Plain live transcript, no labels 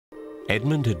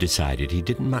Edmund had decided he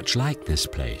didn't much like this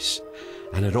place,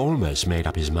 and had almost made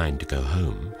up his mind to go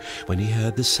home when he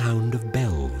heard the sound of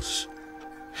bells.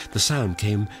 The sound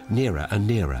came nearer and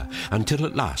nearer, until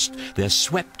at last there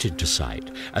swept into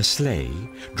sight a sleigh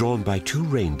drawn by 2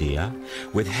 reindeer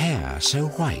with hair so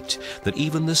white that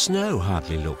even the snow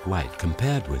hardly looked white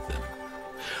compared with them.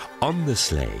 On the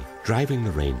sleigh, driving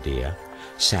the reindeer,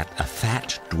 sat a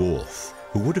fat dwarf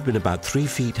who would have been about 3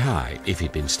 feet high if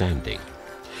he'd been standing.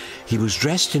 He was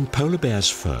dressed in polar bear's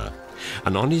fur,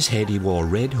 and on his head he wore a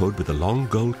red hood with a long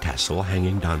gold tassel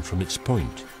hanging down from its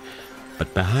point.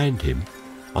 But behind him,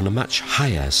 on a much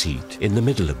higher seat in the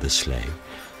middle of the sleigh,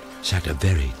 sat a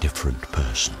very different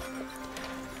person.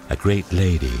 A great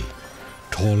lady,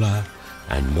 taller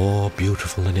and more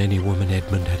beautiful than any woman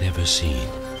Edmund had ever seen.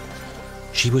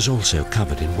 She was also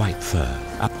covered in white fur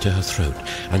up to her throat,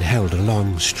 and held a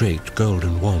long, straight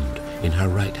golden wand in her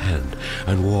right hand,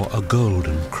 and wore a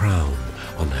golden crown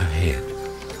on her head.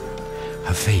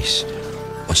 Her face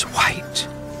was white,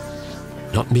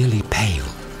 not merely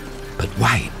pale, but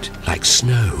white like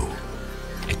snow,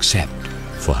 except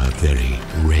for her very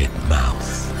red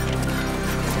mouth.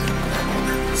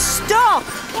 Stop!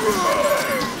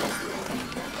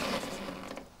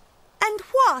 And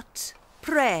what,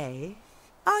 pray,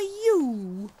 are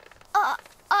you?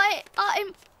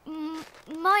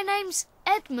 My name's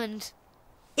Edmund.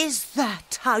 Is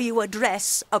that how you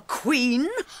address a queen?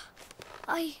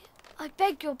 I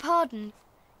beg your pardon,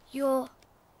 Your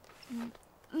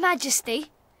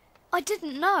Majesty. I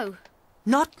didn't know.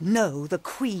 Not know the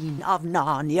Queen of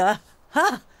Narnia?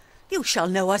 Huh? You shall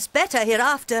know us better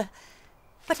hereafter.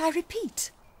 But I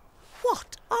repeat,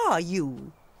 what are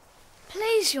you?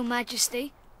 Please, Your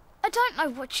Majesty, I don't know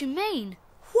what you mean.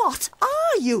 What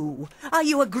are you? Are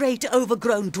you a great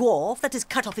overgrown dwarf that has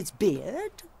cut off its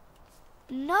beard?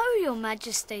 No, Your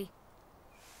Majesty.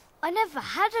 I never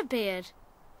had a beard.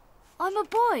 I'm a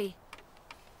boy.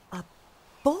 A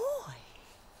boy?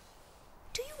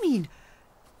 Do you mean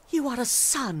you are a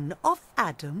son of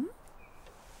Adam?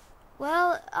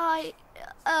 Well, I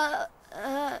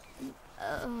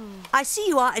see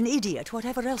you are an idiot,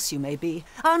 whatever else you may be.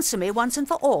 Answer me once and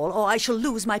for all, or I shall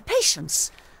lose my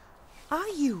patience. Are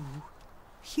you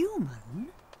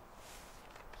human?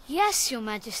 Yes, Your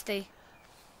Majesty.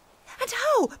 And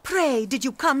how, pray, did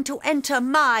you come to enter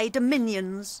my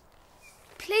dominions?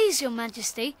 Please, Your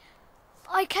Majesty,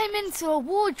 I came in through a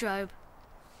wardrobe.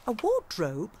 A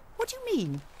wardrobe? What do you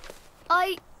mean?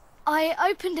 I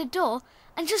opened a door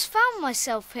and just found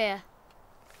myself here,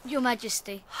 Your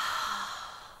Majesty.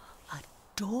 A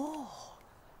door.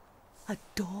 A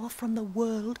door from the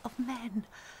world of men.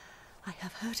 I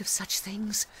have heard of such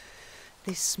things.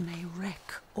 This may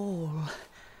wreck all.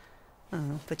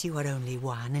 Oh, but you are only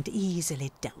one and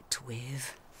easily dealt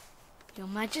with. Your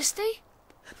Majesty?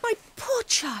 My poor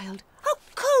child, how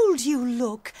cold you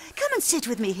look. Come and sit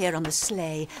with me here on the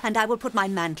sleigh, and I will put my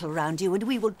mantle round you and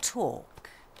we will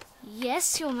talk.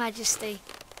 Yes, Your Majesty.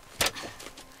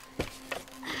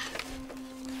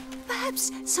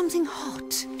 Perhaps something hot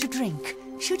to drink.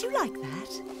 Should you like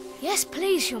that? Yes,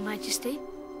 please, Your Majesty.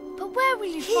 But where will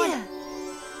you find...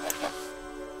 Here.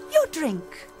 Your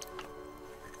drink.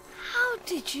 How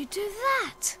did you do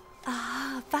that?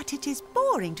 Ah, but it is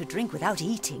boring to drink without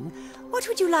eating. What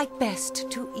would you like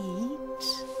best to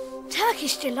eat?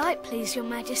 Turkish delight, please, Your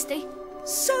Majesty.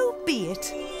 So be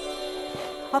it.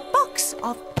 A box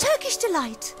of Turkish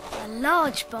delight. A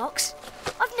large box?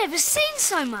 I've never seen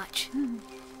so much.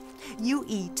 You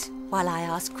eat while I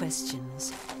ask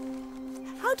questions.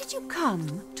 How did you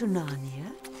come to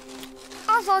Narnia?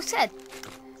 As I said,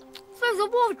 through the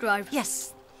wardrobe.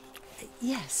 Yes,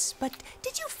 but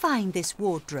did you find this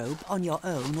wardrobe on your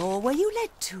own, or were you led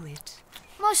to it?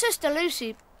 My sister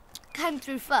Lucy came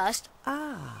through first.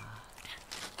 Ah,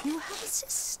 you have a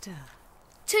sister.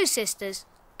 2 sisters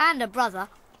and a brother.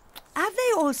 Have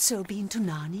they also been to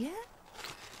Narnia?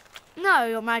 No,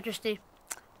 Your Majesty.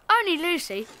 Only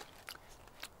Lucy.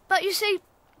 But you see,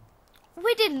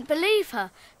 we didn't believe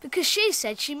her because she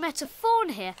said she met a faun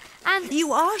here and...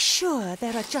 You are sure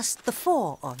there are just the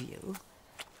 4 of you?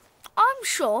 I'm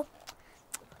sure.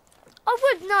 I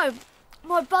would know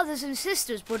my brothers and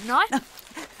sisters, wouldn't I?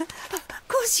 Of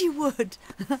course you would.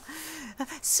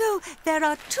 So there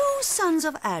are 2 sons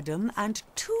of Adam and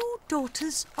 2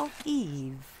 daughters of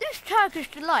Eve. This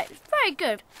Turkish delight is very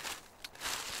good.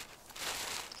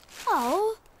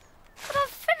 Oh, but I've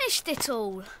finished it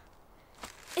all.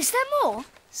 Is there more?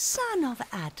 Son of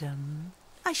Adam,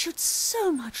 I should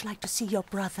so much like to see your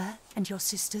brother and your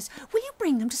sisters. Will you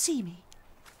bring them to see me?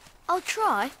 I'll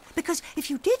try. Because if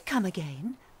you did come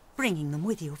again, bringing them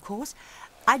with you, of course,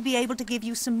 I'd be able to give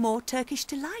you some more Turkish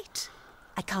delight.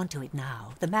 I can't do it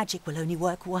now. The magic will only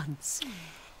work once.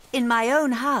 In my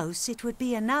own house, it would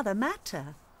be another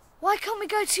matter. Why can't we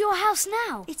go to your house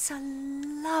now? It's a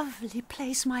lovely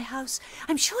place, my house.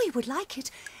 I'm sure you would like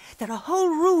it. There are whole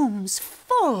rooms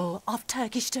full of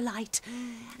Turkish delight.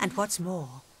 And what's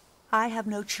more, I have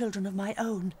no children of my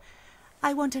own.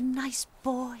 I want a nice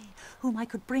boy whom I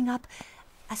could bring up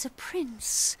as a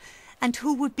prince and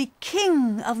who would be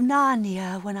king of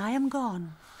Narnia when I am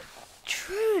gone.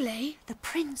 Truly? The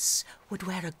prince would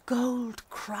wear a gold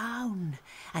crown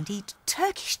and eat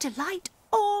Turkish delight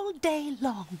all day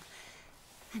long.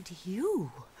 And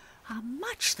you are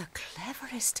much the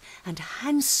cleverest and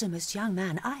handsomest young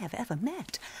man I have ever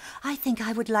met. I think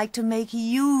I would like to make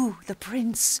you the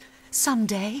prince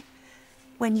someday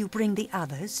when you bring the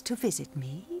others to visit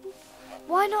me.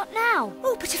 Why not now?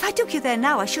 Oh, but if I took you there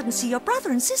now, I shouldn't see your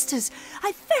brother and sisters.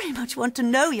 I very much want to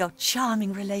know your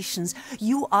charming relations.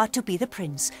 You are to be the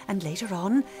prince, and later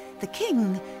on, the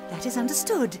king. That is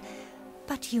understood.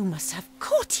 But you must have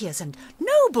courtiers and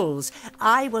nobles.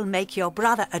 I will make your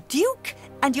brother a duke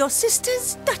and your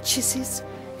sisters duchesses.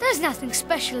 There's nothing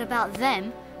special about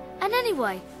them. And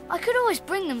anyway, I could always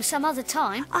bring them some other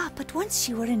time. Ah, but once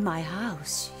you are in my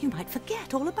house, you might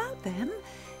forget all about them.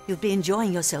 You'd be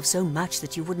enjoying yourself so much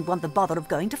that you wouldn't want the bother of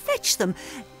going to fetch them.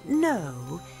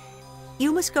 No,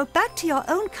 you must go back to your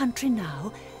own country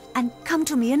now and come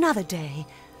to me another day.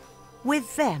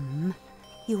 With them,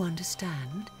 you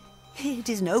understand? It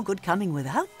is no good coming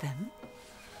without them.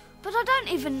 But I don't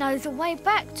even know the way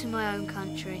back to my own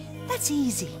country. That's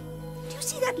easy. Do you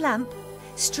see that lamp?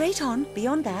 Straight on,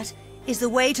 beyond that, is the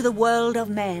way to the world of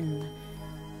men.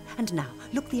 And now,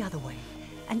 look the other way,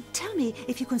 and tell me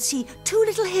if you can see two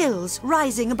little hills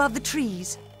rising above the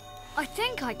trees. I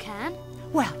think I can.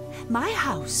 Well, my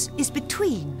house is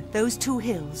between those two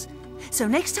hills. So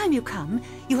next time you come,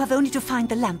 you have only to find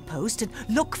the lamppost and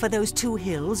look for those two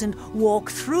hills and walk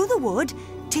through the wood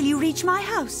till you reach my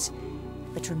house.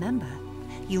 But remember,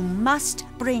 you must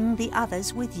bring the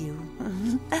others with you.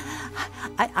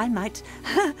 I might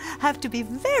have to be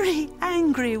very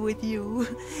angry with you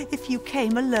if you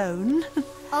came alone.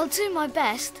 I'll do my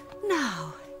best.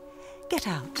 Now, get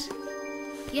out.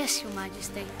 Yes, Your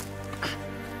Majesty.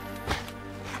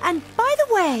 And by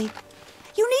the way,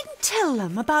 you needn't tell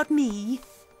them about me.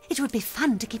 It would be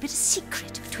fun to keep it a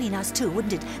secret between us two,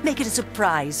 wouldn't it? Make it a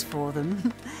surprise for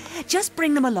them. Just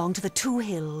bring them along to the two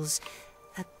hills.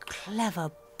 A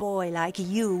clever boy like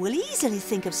you will easily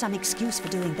think of some excuse for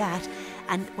doing that.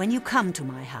 And when you come to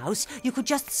my house, you could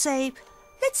just say,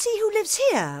 "Let's see who lives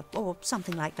here," or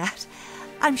something like that.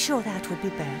 I'm sure that would be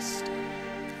best.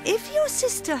 If your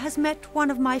sister has met one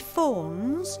of my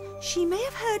fawns, she may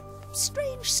have heard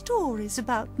strange stories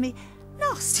about me.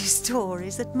 Nasty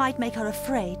stories that might make her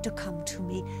afraid to come to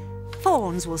me.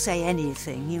 Fawns will say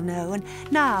anything, you know, and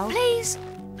now... Please,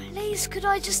 could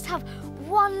I just have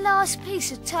one last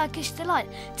piece of Turkish delight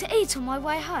to eat on my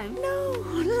way home?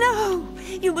 No,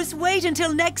 you must wait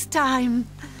until next time.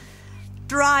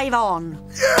 Drive on.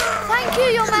 Thank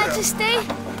you, Your Majesty.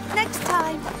 Next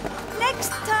time.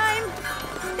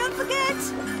 Don't forget,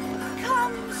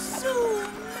 come soon.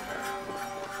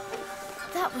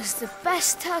 That was the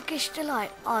best Turkish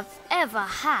delight I've ever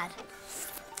had.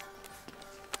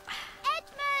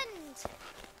 Edmund!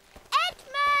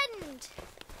 Edmund!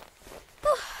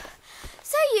 Oh,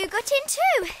 so you got in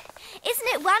too. Isn't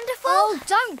it wonderful? Oh,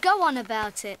 don't go on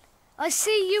about it. I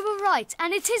see you were right,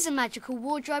 and it is a magical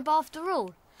wardrobe after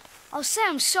all. I'll say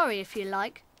I'm sorry if you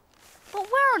like.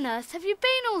 But where on earth have you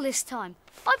been all this time?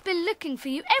 I've been looking for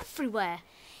you everywhere.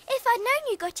 If I'd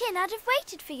known you got in, I'd have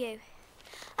waited for you.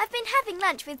 I've been having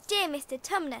lunch with dear Mr.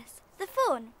 Tumnus, the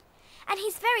faun, and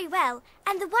he's very well,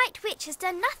 and the White Witch has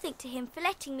done nothing to him for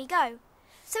letting me go.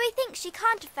 So he thinks she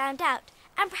can't have found out,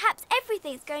 and perhaps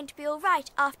everything's going to be all right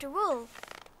after all.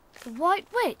 The White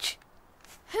Witch?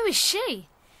 Who is she?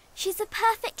 She's a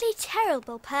perfectly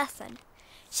terrible person.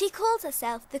 She calls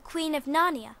herself the Queen of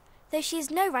Narnia, though she has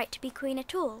no right to be queen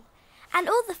at all. And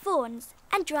all the fauns,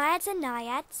 and dryads and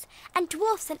naiads, and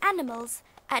dwarfs and animals,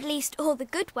 at least all the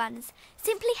good ones,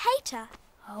 simply hate her.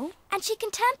 Oh? And she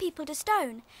can turn people to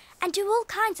stone, and do all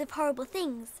kinds of horrible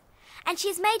things. And she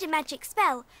has made a magic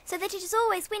spell so that it is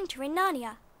always winter in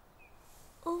Narnia.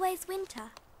 Always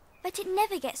winter. But it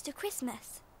never gets to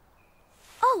Christmas.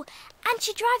 Oh, and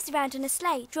she drives around in a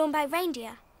sleigh drawn by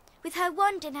reindeer, with her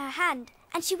wand in her hand,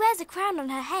 and she wears a crown on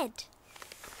her head.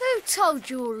 Who told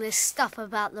you all this stuff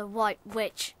about the White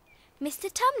Witch?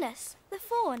 Mr. Tumnus, the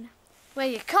faun. Well,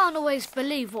 you can't always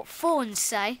believe what fawns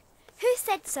say. Who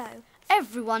said so?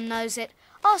 Everyone knows it.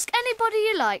 Ask anybody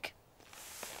you like.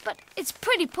 but it's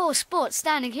pretty poor sport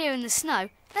standing here in the snow.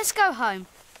 Let's go home.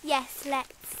 Yes,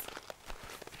 let's.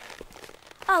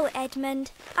 Oh,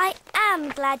 Edmund, I am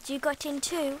glad you got in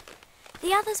too.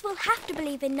 The others will have to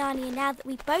believe in Narnia now that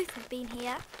we both have been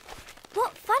here.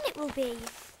 What fun it will be.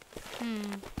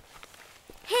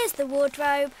 Here's the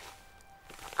wardrobe.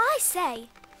 I say,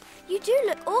 you do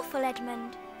look awful,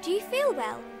 Edmund. Do you feel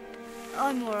well?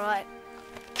 I'm all right.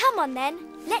 Come on then,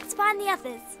 let's find the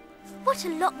others. What a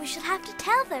lot we shall have to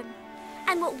tell them.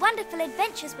 And what wonderful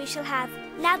adventures we shall have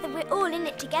now that we're all in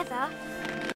it together.